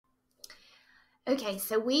Okay,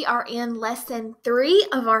 so we are in lesson 3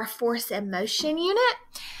 of our force and motion unit.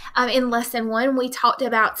 In lesson 1, we talked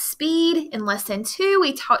about speed. In lesson 2,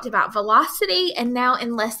 we talked about velocity. And now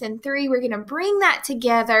in lesson 3, we're going to bring that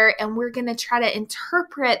together and we're going to try to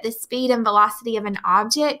interpret the speed and velocity of an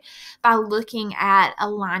object by looking at a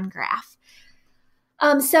line graph.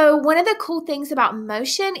 So one of the cool things about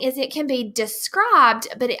motion is it can be described,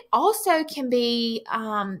 but it also can be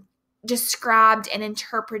described and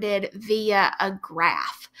interpreted via a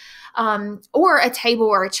graph or a table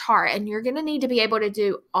or a chart. And you're going to need to be able to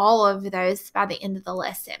do all of those by the end of the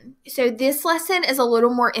lesson. So this lesson is a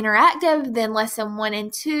little more interactive than lesson 1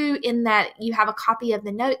 and 2 in that you have a copy of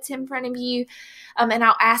the notes in front of you. And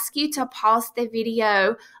I'll ask you to pause the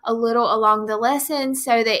video a little along the lesson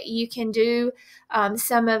so that you can do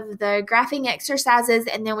some of the graphing exercises,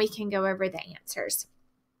 and then we can go over the answers.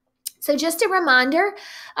 So just a reminder,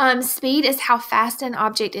 speed is how fast an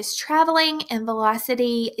object is traveling, and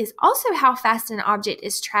velocity is also how fast an object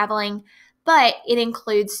is traveling, but it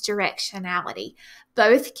includes directionality.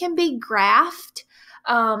 Both can be graphed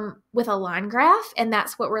with a line graph, and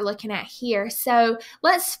that's what we're looking at here. So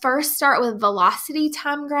let's first start with velocity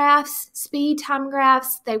time graphs, speed time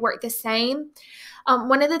graphs. They work the same.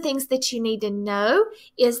 One of the things that you need to know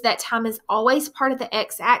is that time is always part of the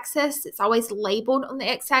x-axis. It's always labeled on the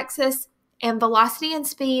x-axis, and velocity and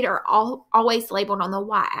speed are always labeled on the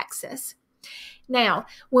y-axis. Now,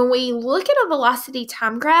 when we look at a velocity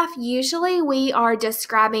time graph, usually we are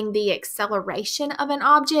describing the acceleration of an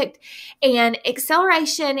object, and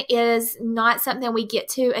acceleration is not something we get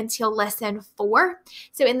to until lesson 4.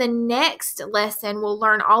 So in the next lesson, we'll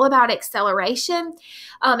learn all about acceleration,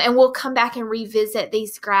 and we'll come back and revisit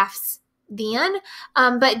these graphs then.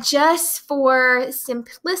 But just for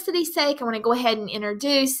simplicity's sake, I want to go ahead and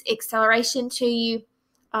introduce acceleration to you.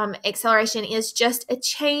 Acceleration is just a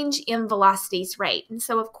change in velocity's rate. And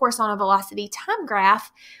so, of course, on a velocity time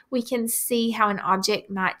graph, we can see how an object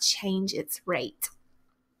might change its rate.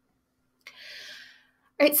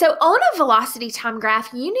 All right, so on a velocity time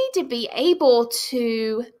graph, you need to be able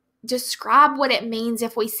to describe what it means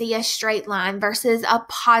if we see a straight line versus a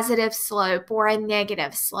positive slope or a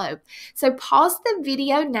negative slope. So pause the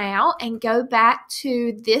video now and go back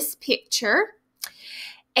to this picture,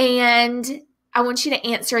 and I want you to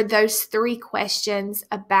answer those 3 questions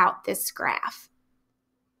about this graph.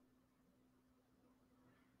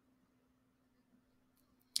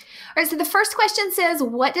 All right, so the first question says,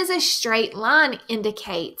 what does a straight line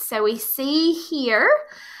indicate? So we see here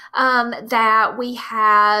that we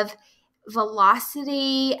have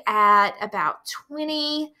velocity at about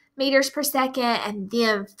 20 meters per second and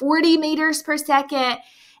then 40 meters per second.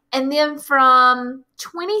 And then from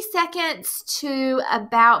 20 seconds to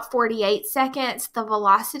about 48 seconds, the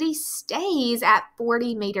velocity stays at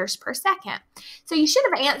 40 meters per second. So you should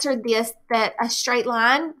have answered this, that a straight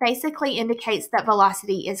line basically indicates that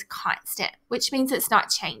velocity is constant, which means it's not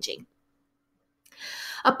changing.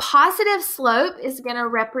 A positive slope is going to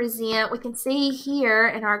represent, we can see here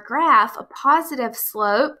in our graph, a positive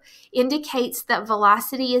slope indicates that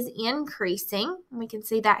velocity is increasing. We can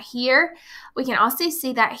see that here. We can also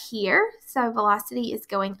see that here. So velocity is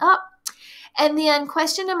going up. And then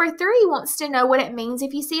question number 3 wants to know what it means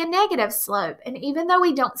if you see a negative slope. And even though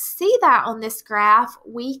we don't see that on this graph,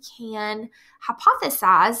 we can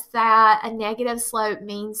hypothesize that a negative slope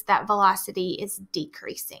means that velocity is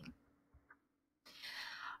decreasing.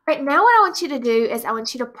 Right now, what I want you to do is I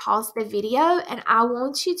want you to pause the video, and I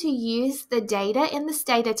want you to use the data in this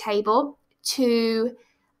data table to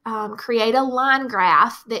create a line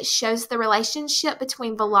graph that shows the relationship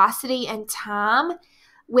between velocity and time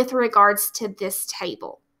with regards to this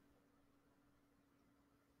table.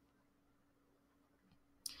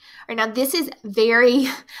 All right, now this is a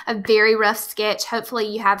very rough sketch. Hopefully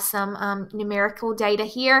you have some numerical data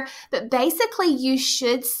here, but basically you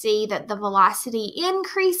should see that the velocity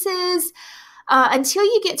increases until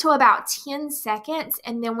you get to about 10 seconds,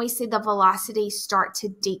 and then we see the velocity start to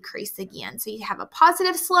decrease again. So you have a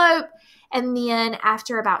positive slope, and then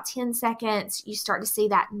after about 10 seconds, you start to see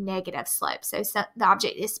that negative slope. So the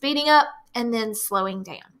object is speeding up and then slowing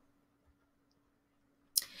down.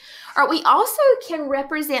 All right, we also can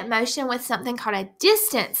represent motion with something called a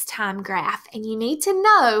distance time graph. And you need to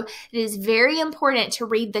know it is very important to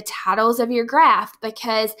read the titles of your graph,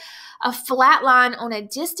 because a flat line on a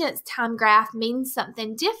distance time graph means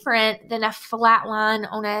something different than a flat line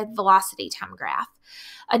on a velocity time graph.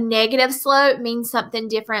 A negative slope means something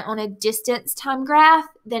different on a distance time graph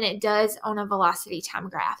than it does on a velocity time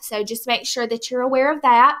graph. So just make sure that you're aware of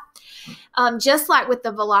that. Just like with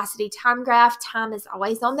the velocity time graph, time is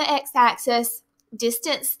always on the x-axis.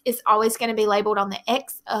 distance is always going to be labeled on the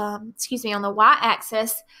on the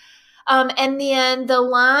y-axis. And then the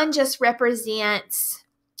line just represents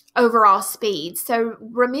overall speed. So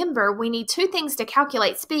remember, we need two things to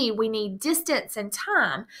calculate speed. We need distance and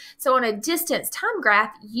time. So on a distance time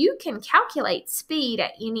graph, you can calculate speed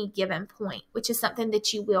at any given point, which is something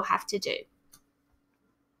that you will have to do.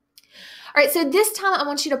 All right, so this time I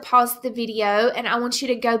want you to pause the video and I want you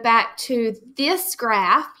to go back to this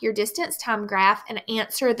graph, your distance time graph, and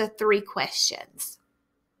answer the 3 questions.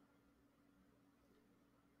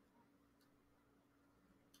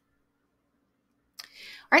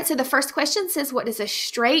 All right, so the first question says, what does a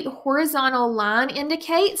straight horizontal line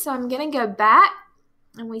indicate? So I'm going to go back,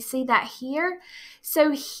 and we see that here.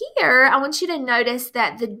 So here, I want you to notice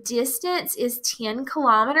that the distance is 10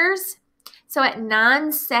 kilometers. So at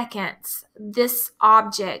 9 seconds, this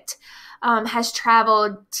object has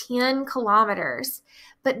traveled 10 kilometers.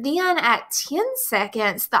 But then at 10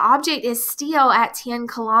 seconds, the object is still at 10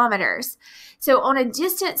 kilometers. So on a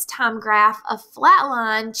distance time graph, a flat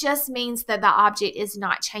line just means that the object is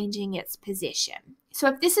not changing its position. So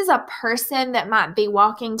if this is a person that might be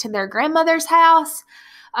walking to their grandmother's house,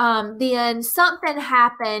 then something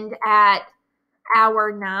happened at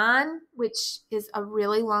hour 9, which is a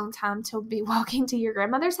really long time to be walking to your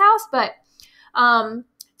grandmother's house. But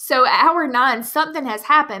so at hour 9, something has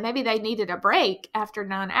happened. Maybe they needed a break after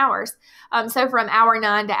 9 hours. So from hour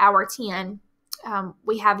 9 to hour 10,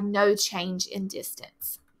 we have no change in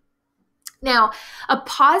distance. Now, a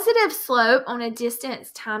positive slope on a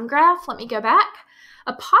distance time graph, let me go back.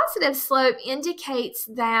 A positive slope indicates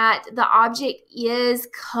that the object is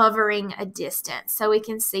covering a distance. So we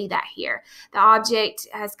can see that here. The object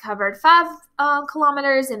has covered 5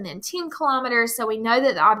 kilometers and then 10 kilometers. So we know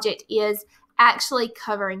that the object is actually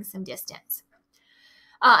covering some distance.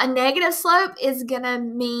 A negative slope is going to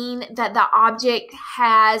mean that the object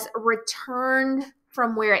has returned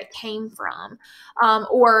from where it came from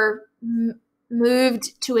or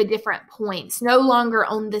moved to a different point. It's no longer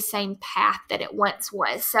on the same path that it once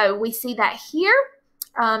was. So we see that here,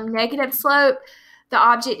 negative slope, the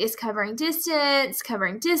object is covering distance,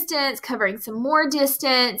 covering some more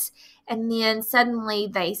distance, and then suddenly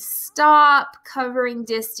they stop covering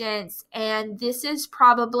distance. And this is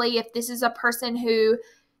probably, if this is a person who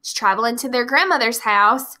is traveling to their grandmother's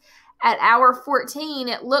house, at hour 14,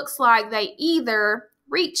 it looks like they either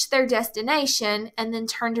reached their destination and then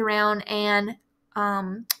turned around and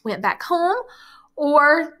went back home,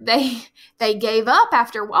 or they gave up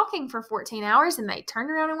after walking for 14 hours and they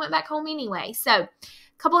turned around and went back home anyway. So a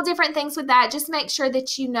couple of different things with that. Just make sure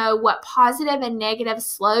that you know what positive and negative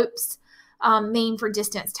slopes mean for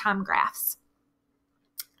distance time graphs.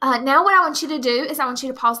 Now what I want you to do is I want you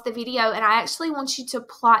to pause the video and I actually want you to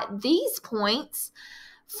plot these points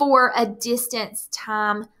for a distance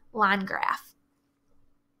time line graph.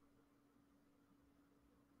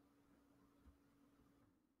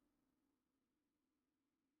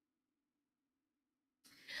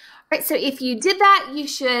 All right, so if you did that, you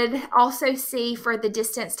should also see for the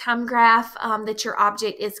distance time graph that your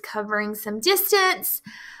object is covering some distance,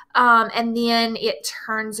 and then it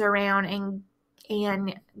turns around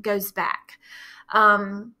and goes back.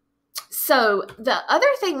 So the other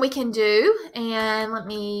thing we can do, and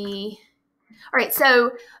all right,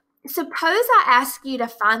 so suppose I ask you to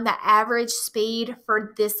find the average speed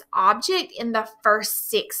for this object in the first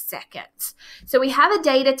 6 seconds. So we have a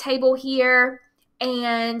data table here,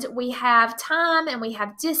 and we have time and we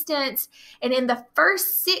have distance, and in the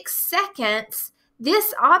first 6 seconds,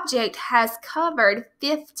 this object has covered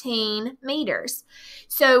 15 meters.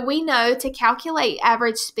 So we know to calculate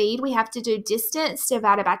average speed, we have to do distance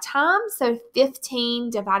divided by time. So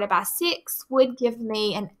 15 divided by 6 would give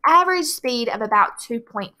me an average speed of about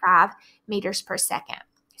 2.5 meters per second.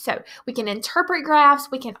 So we can interpret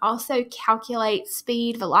graphs. We can also calculate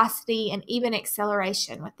speed, velocity, and even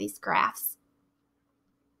acceleration with these graphs.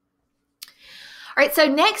 All right, so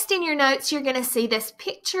next in your notes, you're going to see this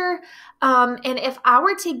picture. And if I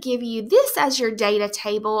were to give you this as your data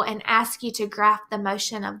table and ask you to graph the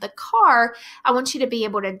motion of the car, I want you to be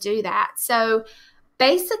able to do that. So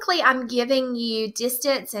basically, I'm giving you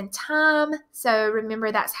distance and time. So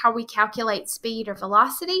remember, that's how we calculate speed or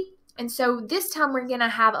velocity. And so this time we're going to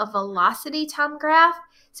have a velocity time graph.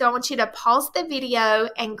 So I want you to pause the video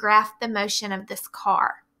and graph the motion of this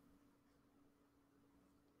car.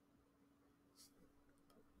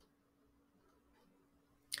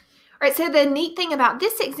 All right, so the neat thing about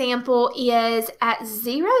this example is at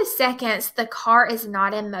 0 seconds, the car is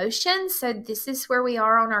not in motion. So this is where we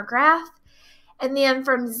are on our graph. And then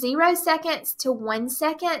from 0 seconds to 1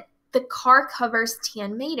 second, the car covers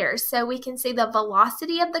 10 meters. So we can see the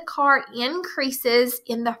velocity of the car increases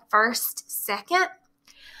in the first second.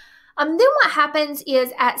 Then what happens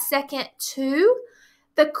is at second 2,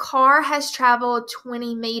 the car has traveled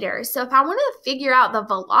 20 meters. So if I want to figure out the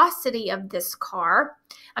velocity of this car,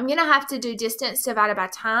 I'm going to have to do distance divided by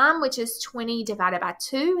time, which is 20 divided by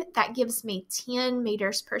 2. That gives me 10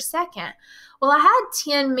 meters per second. Well, I had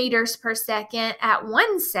 10 meters per second at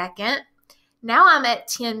 1 second. Now I'm at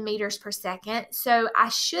 10 meters per second. So I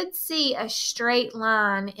should see a straight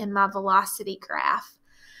line in my velocity graph.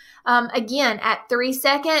 Again, at 3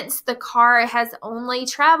 seconds, the car has only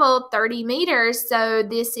traveled 30 meters, so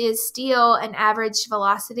this is still an average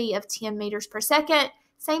velocity of 10 meters per second.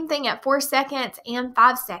 Same thing at 4 seconds and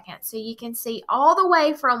 5 seconds. So you can see all the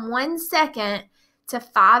way from 1 second to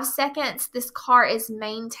 5 seconds, this car is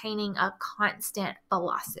maintaining a constant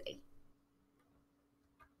velocity.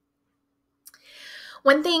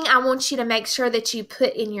 One thing I want you to make sure that you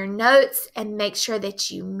put in your notes and make sure that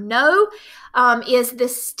you know is the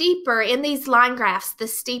steeper, in these line graphs, the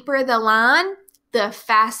steeper the line, the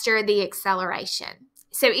faster the acceleration.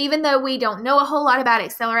 So even though we don't know a whole lot about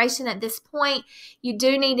acceleration at this point, you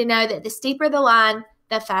do need to know that the steeper the line,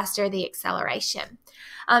 the faster the acceleration.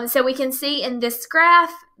 So we can see in this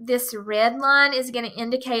graph, this red line is going to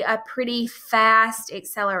indicate a pretty fast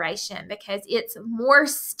acceleration because it's more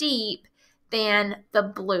steep than the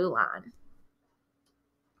blue line.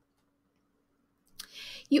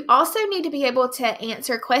 You also need to be able to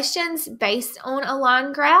answer questions based on a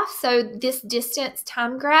line graph. So this distance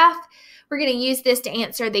time graph, we're going to use this to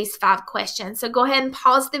answer these 5 questions. So go ahead and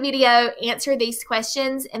pause the video, answer these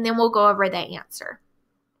questions, and then we'll go over the answer.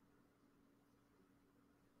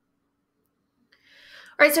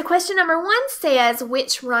 All right, so question number 1 says,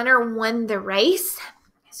 which runner won the race?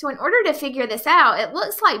 So in order to figure this out, it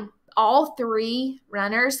looks like all 3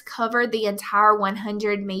 runners covered the entire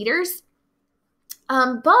 100 meters.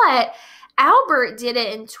 But Albert did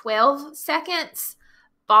it in 12 seconds.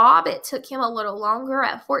 Bob, it took him a little longer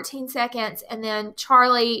at 14 seconds. And then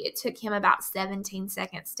Charlie, it took him about 17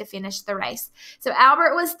 seconds to finish the race. So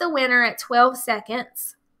Albert was the winner at 12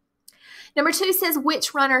 seconds. Number 2 says,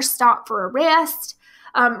 which runner stopped for a rest?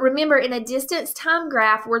 Remember, in a distance time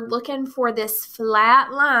graph, we're looking for this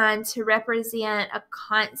flat line to represent a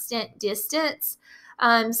constant distance.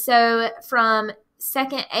 So from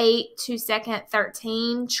second 8 to second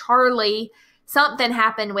 13, something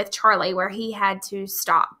happened with Charlie where he had to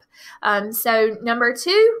stop. So number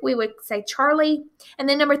 2, we would say Charlie. And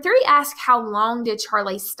then number 3 asks, how long did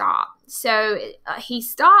Charlie stop? So he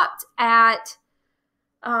stopped at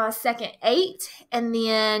second 8 and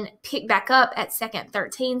then pick back up at second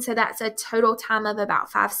 13. So that's a total time of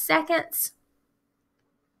about 5 seconds.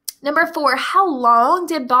 Number 4, how long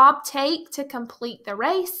did Bob take to complete the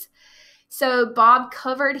race? So Bob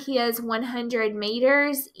covered his 100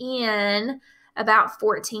 meters in about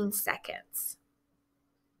 14 seconds.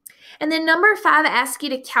 And then number 5 asks you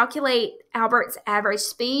to calculate Albert's average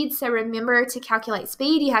speed. So remember, to calculate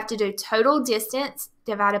speed, you have to do total distance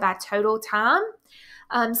divided by total time.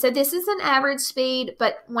 So this is an average speed,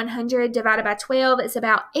 but 100 divided by 12 is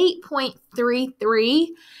about 8.33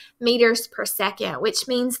 meters per second, which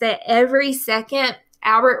means that every second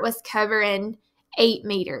Albert was covering 8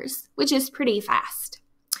 meters, which is pretty fast.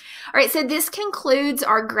 All right, so this concludes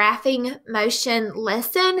our graphing motion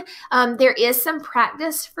lesson. There is some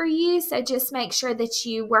practice for you, so just make sure that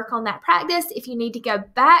you work on that practice. If you need to go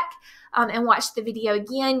back and watch the video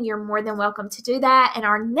again, you're more than welcome to do that. And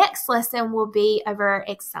our next lesson will be over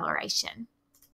acceleration.